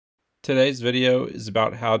Today's video is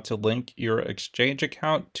about how to link your Exchange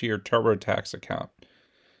account to your TurboTax account.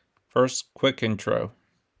 First, quick intro.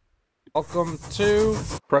 Welcome to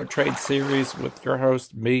Pro Trade Series with your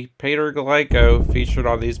host, me, Peter Lykke, featured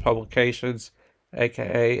on these publications,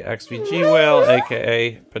 aka XVG Whale,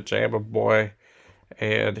 aka Pajama Boy,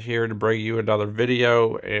 and here to bring you another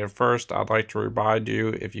video. And first, I'd like to remind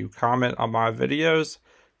you, if you comment on my videos,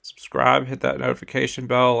 subscribe, hit that notification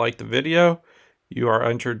bell, like the video, you are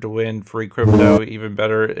entered to win free crypto. Even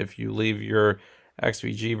better if you leave your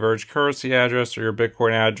XVG Verge currency address or your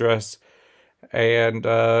Bitcoin address. And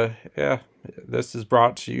yeah, this is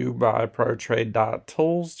brought to you by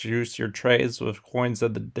ProTrade.tools. Juice your trades with coins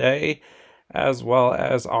of the day, as well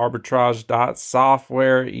as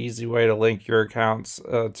Arbitrage.software. Easy way to link your accounts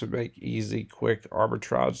to make easy, quick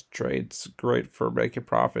arbitrage trades. Great for making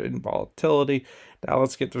profit and volatility. Now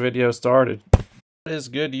let's get the video started. What is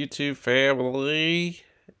good, YouTube family?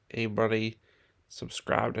 Anybody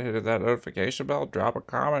subscribe to hit that notification bell? Drop a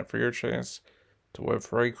comment for your chance to win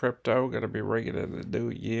free crypto. Gonna be ringing in the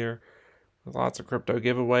new year with lots of crypto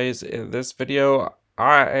giveaways. In this video,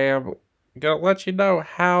 I am gonna let you know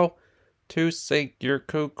how to sync your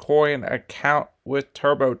KuCoin account with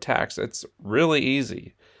TurboTax. It's really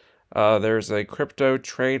easy. There's a crypto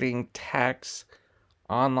trading tax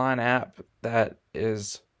online app that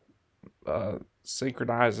is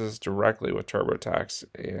synchronizes directly with TurboTax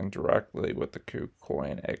and directly with the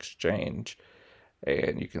KuCoin exchange,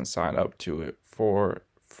 and you can sign up to it for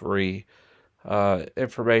free.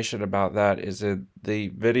 Information about that is in the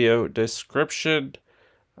video description,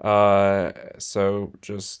 so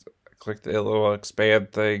just click the little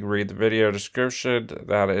expand thing, read the video description.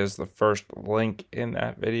 That is the first link in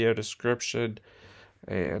that video description.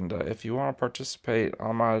 And if you want to participate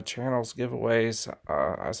on my channel's giveaways,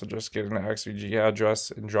 I suggest getting an XVG address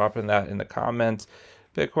and dropping that in the comments.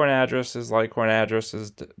 Bitcoin addresses, Litecoin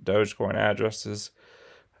addresses, Dogecoin addresses,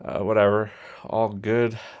 whatever, all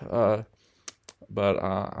good. But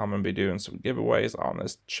I'm going to be doing some giveaways on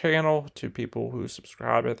this channel to people who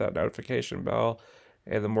subscribe, at that notification bell.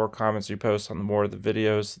 And the more comments you post on the more of the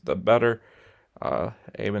videos, the better.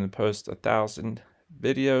 Aiming to post 1,000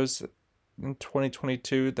 videos in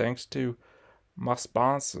 2022, thanks to my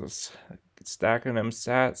sponsors stacking them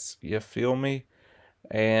sats, you feel me?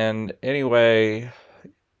 And anyway,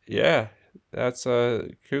 yeah, that's a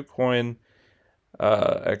KuCoin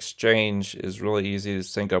exchange is really easy to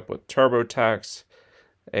sync up with TurboTax.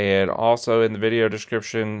 And also in the video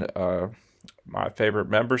description, my favorite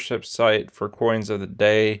membership site for coins of the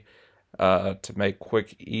day, to make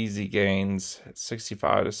quick, easy gains.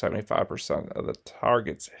 65 to 75% of the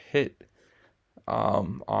targets hit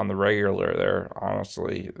on the regular. They're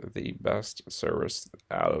honestly the best service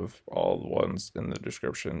out of all the ones in the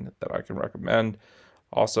description that I can recommend.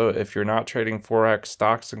 Also, if you're not trading Forex,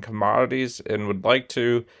 stocks, and commodities and would like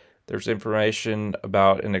to, there's information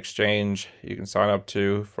about an exchange you can sign up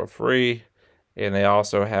to for free. And they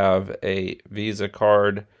also have a Visa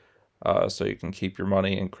card, so you can keep your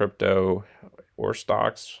money in crypto or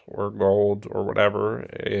stocks or gold or whatever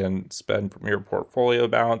and spend from your portfolio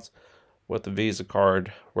balance with the Visa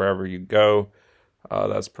card wherever you go.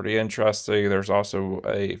 That's pretty interesting. There's also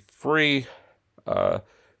a free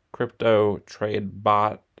crypto trade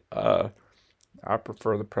bot. I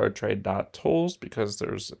prefer the ProTrade.tools because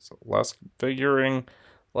there's less configuring,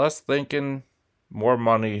 less thinking, more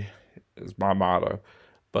money is my motto.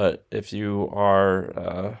 But if you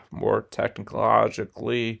are more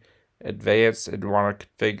technologically advanced and want to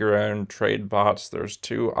configure your own trade bots, there's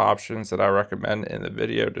two options that I recommend in the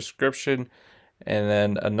video description. And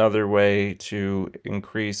then another way to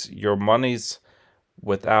increase your monies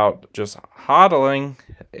without just hodling,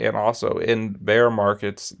 and also in bear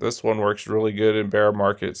markets, this one works really good in bear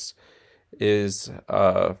markets, is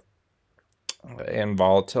and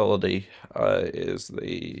volatility, is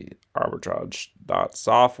the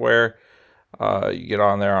Arbitrage.software. You get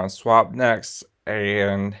on there on Swftx,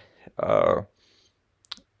 and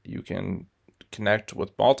you can connect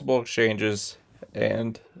with multiple exchanges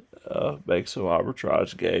and make some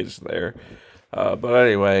arbitrage gains there. But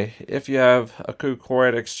anyway, if you have a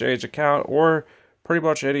KuCoin exchange account or pretty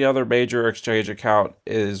much any other major exchange account,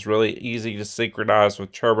 it is really easy to synchronize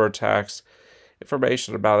with TurboTax.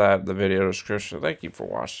 Information about that in the video description. Thank you for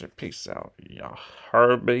watching. Peace out. Y'all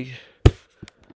heard me.